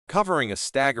Covering a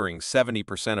staggering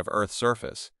 70% of Earth's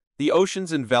surface, the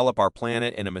oceans envelop our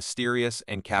planet in a mysterious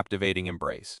and captivating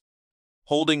embrace.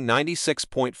 Holding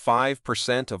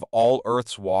 96.5% of all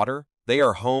Earth's water, they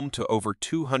are home to over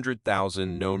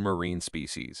 200,000 known marine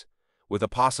species, with a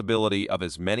possibility of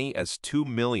as many as 2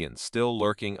 million still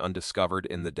lurking undiscovered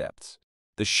in the depths.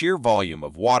 The sheer volume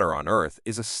of water on Earth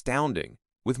is astounding,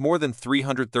 with more than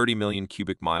 330 million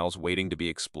cubic miles waiting to be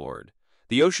explored.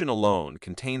 The ocean alone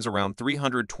contains around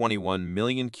 321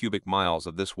 million cubic miles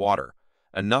of this water,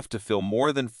 enough to fill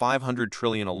more than 500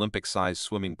 trillion Olympic-sized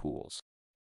swimming pools.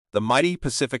 The mighty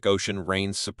Pacific Ocean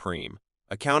reigns supreme,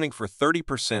 accounting for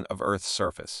 30% of Earth's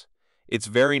surface. Its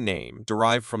very name,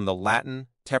 derived from the Latin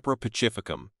terra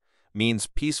pacificum, means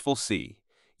peaceful sea,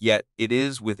 yet it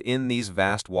is within these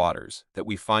vast waters that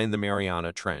we find the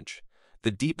Mariana Trench,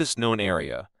 the deepest known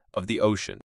area of the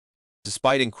ocean.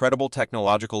 Despite incredible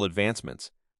technological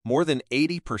advancements, more than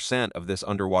 80% of this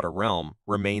underwater realm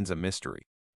remains a mystery.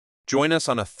 Join us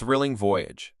on a thrilling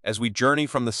voyage as we journey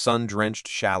from the sun-drenched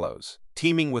shallows,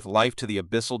 teeming with life, to the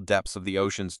abyssal depths of the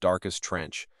ocean's darkest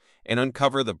trench, and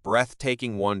uncover the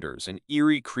breathtaking wonders and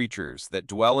eerie creatures that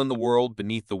dwell in the world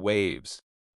beneath the waves.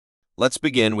 Let's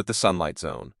begin with the sunlight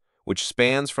zone, which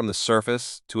spans from the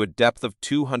surface to a depth of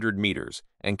 200 meters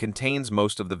and contains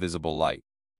most of the visible light.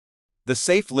 The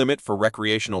safe limit for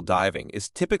recreational diving is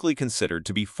typically considered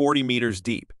to be 40 meters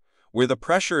deep, where the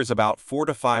pressure is about 4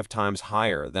 to 5 times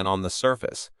higher than on the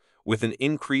surface, with an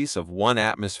increase of 1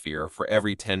 atmosphere for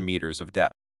every 10 meters of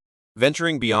depth.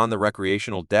 Venturing beyond the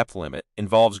recreational depth limit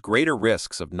involves greater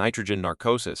risks of nitrogen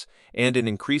narcosis and an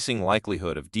increasing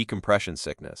likelihood of decompression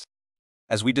sickness.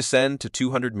 As we descend to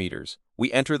 200 meters,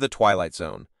 we enter the twilight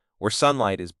zone, where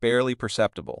sunlight is barely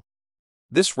perceptible.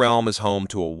 This realm is home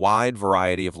to a wide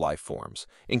variety of life forms,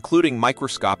 including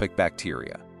microscopic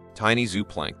bacteria, tiny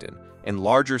zooplankton, and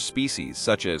larger species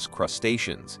such as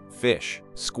crustaceans, fish,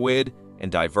 squid,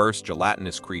 and diverse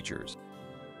gelatinous creatures.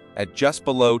 At just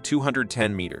below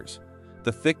 210 meters,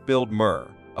 the thick-billed murre,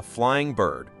 a flying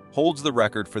bird, holds the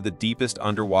record for the deepest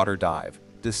underwater dive,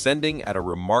 descending at a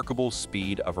remarkable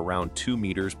speed of around 2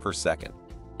 meters per second.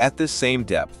 At this same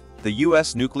depth, the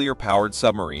U.S. nuclear-powered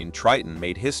submarine Triton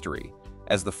made history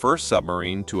as the first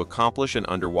submarine to accomplish an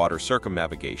underwater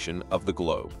circumnavigation of the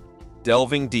globe.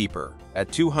 Delving deeper, at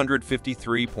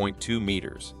 253.2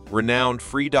 meters, renowned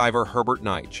freediver Herbert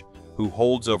Nitsch, who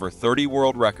holds over 30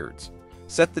 world records,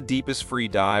 set the deepest free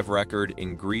dive record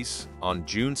in Greece on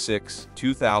June 6,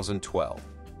 2012.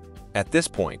 At this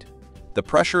point, the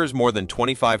pressure is more than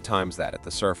 25 times that at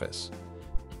the surface.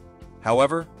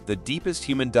 However, the deepest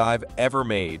human dive ever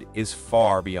made is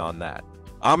far beyond that.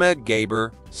 Ahmed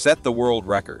Gaber set the world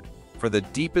record for the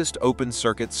deepest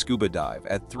open-circuit scuba dive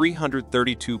at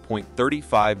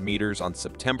 332.35 meters on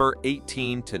September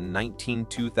 18 to 19,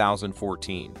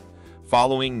 2014.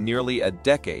 Following nearly a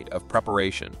decade of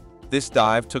preparation, this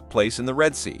dive took place in the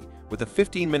Red Sea with a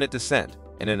 15-minute descent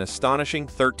and an astonishing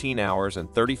 13 hours and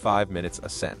 35 minutes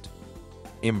ascent.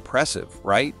 Impressive,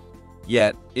 right?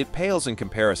 Yet, it pales in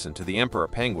comparison to the emperor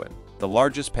penguin, the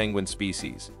largest penguin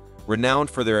species, renowned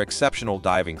for their exceptional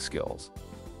diving skills.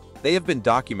 They have been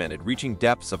documented reaching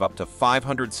depths of up to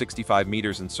 565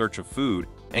 meters in search of food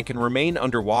and can remain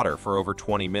underwater for over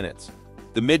 20 minutes.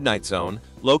 The midnight zone,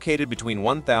 located between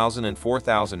 1,000 and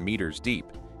 4,000 meters deep,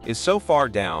 is so far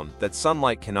down that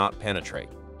sunlight cannot penetrate.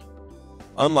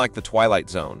 Unlike the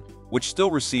twilight zone, which still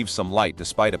receives some light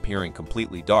despite appearing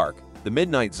completely dark, the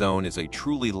midnight zone is a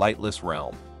truly lightless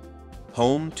realm.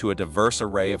 Home to a diverse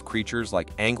array of creatures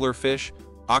like anglerfish,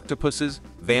 octopuses,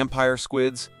 vampire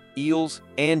squids, eels,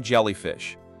 and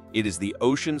jellyfish, it is the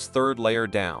ocean's third layer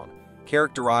down,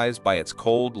 characterized by its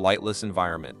cold, lightless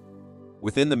environment.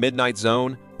 Within the midnight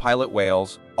zone, pilot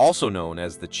whales, also known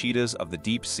as the cheetahs of the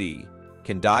deep sea,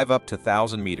 can dive up to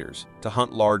 1,000 meters to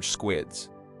hunt large squids.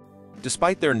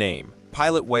 Despite their name,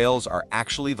 pilot whales are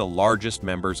actually the largest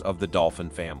members of the dolphin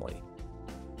family.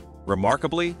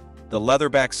 Remarkably, the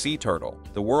leatherback sea turtle,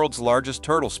 the world's largest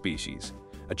turtle species,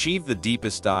 achieved the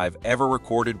deepest dive ever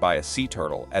recorded by a sea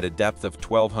turtle at a depth of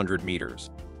 1,200 meters.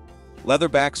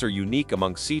 Leatherbacks are unique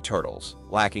among sea turtles,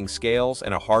 lacking scales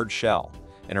and a hard shell,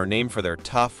 and are named for their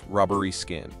tough, rubbery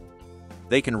skin.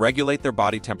 They can regulate their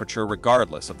body temperature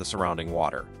regardless of the surrounding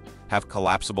water, have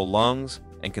collapsible lungs,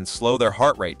 and can slow their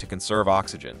heart rate to conserve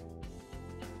oxygen.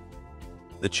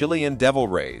 The Chilean devil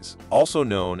rays, also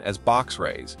known as box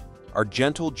rays, are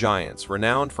gentle giants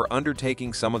renowned for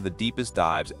undertaking some of the deepest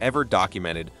dives ever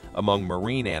documented among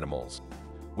marine animals,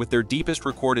 with their deepest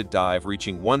recorded dive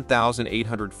reaching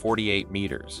 1,848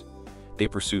 meters. They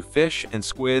pursue fish and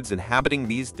squids inhabiting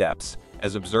these depths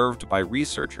as observed by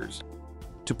researchers.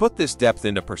 To put this depth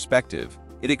into perspective,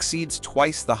 it exceeds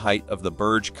twice the height of the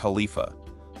Burj Khalifa,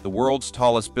 the world's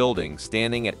tallest building,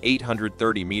 standing at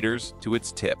 830 meters to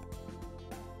its tip.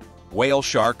 Whale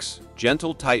sharks,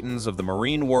 gentle titans of the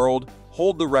marine world,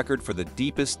 hold the record for the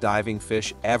deepest diving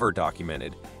fish ever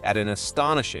documented at an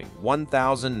astonishing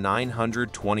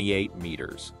 1,928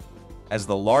 meters. As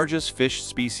the largest fish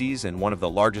species and one of the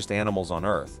largest animals on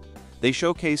Earth, they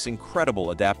showcase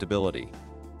incredible adaptability.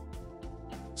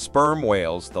 Sperm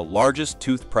whales, the largest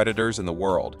toothed predators in the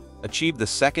world, achieved the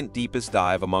second deepest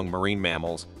dive among marine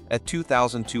mammals at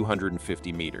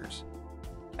 2,250 meters.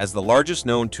 As the largest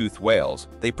known toothed whales,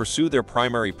 they pursue their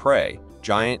primary prey,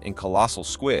 giant and colossal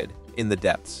squid, in the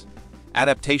depths.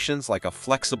 Adaptations like a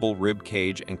flexible rib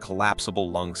cage and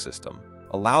collapsible lung system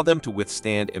allow them to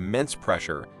withstand immense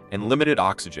pressure and limited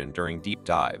oxygen during deep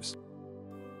dives.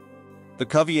 The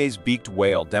Cuvier's beaked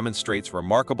whale demonstrates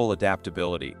remarkable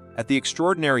adaptability at the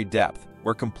extraordinary depth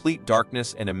where complete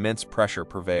darkness and immense pressure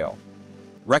prevail.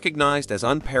 Recognized as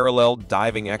unparalleled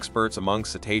diving experts among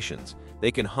cetaceans, they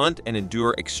can hunt and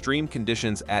endure extreme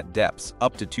conditions at depths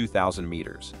up to 2,000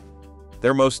 meters.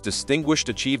 Their most distinguished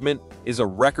achievement is a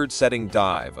record-setting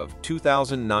dive of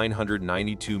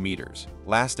 2,992 meters,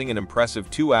 lasting an impressive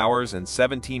 2 hours and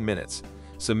 17 minutes,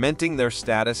 cementing their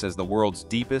status as the world's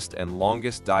deepest and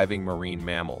longest diving marine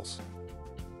mammals.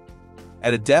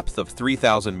 At a depth of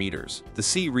 3,000 meters, the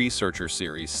Sea Researcher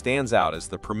series stands out as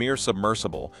the premier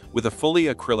submersible with a fully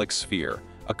acrylic sphere,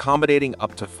 accommodating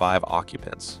up to 5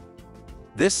 occupants.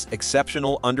 This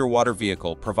exceptional underwater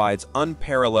vehicle provides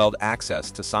unparalleled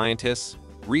access to scientists,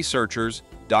 researchers,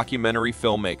 documentary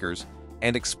filmmakers,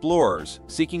 and explorers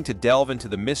seeking to delve into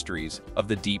the mysteries of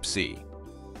the deep sea.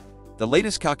 The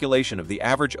latest calculation of the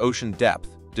average ocean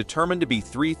depth, determined to be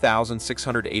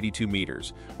 3,682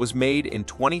 meters, was made in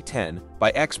 2010 by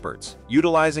experts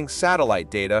utilizing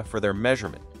satellite data for their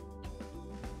measurement.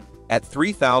 At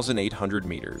 3,800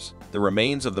 meters, the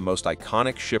remains of the most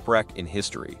iconic shipwreck in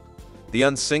history, the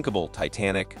unsinkable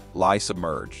Titanic, lie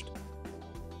submerged.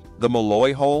 The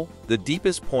Molloy Hole, the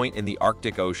deepest point in the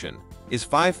Arctic Ocean, is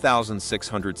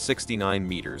 5,669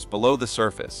 meters below the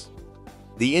surface.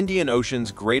 The Indian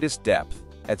Ocean's greatest depth,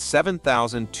 at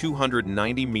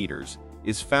 7,290 meters,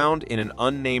 is found in an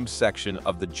unnamed section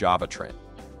of the Java Trench.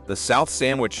 The South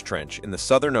Sandwich Trench in the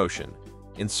Southern Ocean,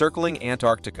 encircling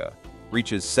Antarctica,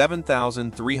 reaches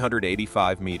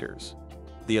 7,385 meters.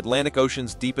 The Atlantic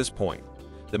Ocean's deepest point,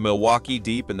 the Milwaukee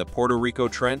Deep in the Puerto Rico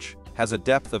Trench, has a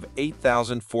depth of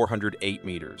 8,408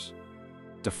 meters.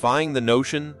 Defying the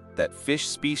notion that fish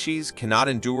species cannot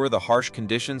endure the harsh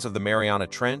conditions of the Mariana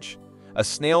Trench, a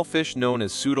snailfish known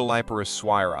as Pseudoliporus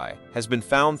swirei has been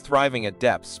found thriving at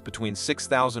depths between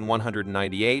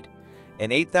 6,198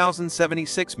 and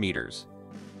 8,076 meters.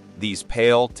 These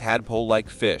pale, tadpole-like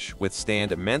fish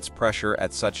withstand immense pressure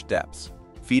at such depths,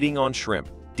 feeding on shrimp,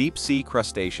 deep-sea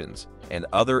crustaceans, and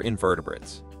other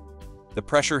invertebrates. The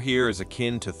pressure here is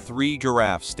akin to 3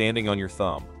 giraffes standing on your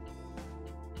thumb.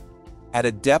 At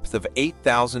a depth of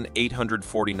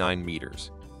 8,849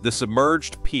 meters, the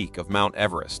submerged peak of Mount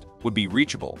Everest would be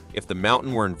reachable if the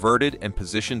mountain were inverted and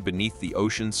positioned beneath the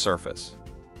ocean's surface.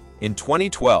 In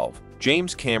 2012,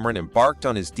 James Cameron embarked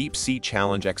on his deep-sea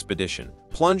challenge expedition,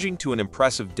 plunging to an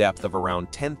impressive depth of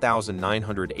around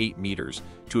 10,908 meters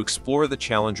to explore the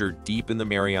Challenger deep in the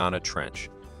Mariana Trench,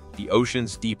 the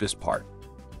ocean's deepest part.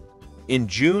 In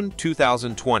June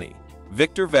 2020,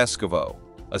 Victor Vescovo,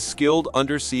 a skilled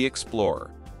undersea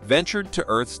explorer, ventured to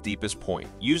Earth's deepest point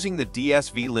using the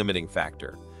DSV limiting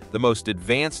factor, the most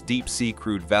advanced deep-sea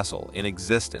crewed vessel in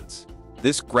existence.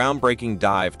 This groundbreaking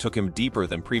dive took him deeper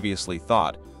than previously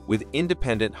thought, with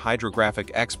independent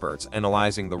hydrographic experts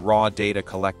analyzing the raw data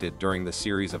collected during the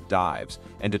series of dives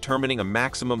and determining a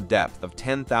maximum depth of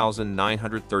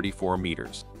 10,934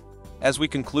 meters. As we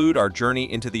conclude our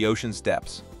journey into the ocean's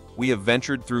depths, we have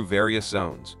ventured through various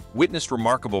zones, witnessed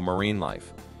remarkable marine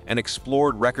life, and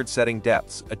explored record-setting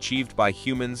depths achieved by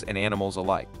humans and animals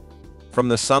alike. From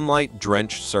the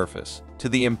sunlight-drenched surface to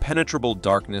the impenetrable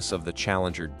darkness of the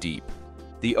Challenger Deep,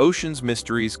 the ocean's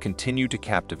mysteries continue to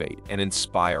captivate and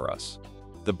inspire us.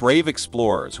 The brave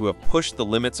explorers who have pushed the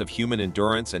limits of human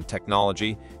endurance and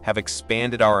technology have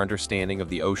expanded our understanding of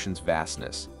the ocean's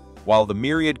vastness, while the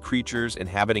myriad creatures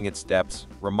inhabiting its depths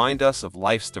remind us of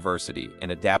life's diversity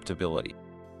and adaptability.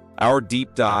 Our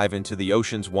deep dive into the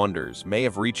ocean's wonders may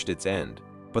have reached its end,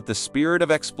 but the spirit of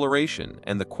exploration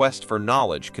and the quest for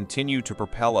knowledge continue to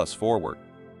propel us forward.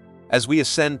 As we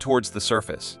ascend towards the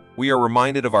surface, we are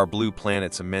reminded of our blue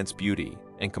planet's immense beauty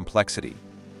and complexity,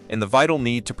 and the vital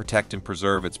need to protect and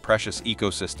preserve its precious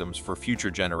ecosystems for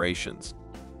future generations.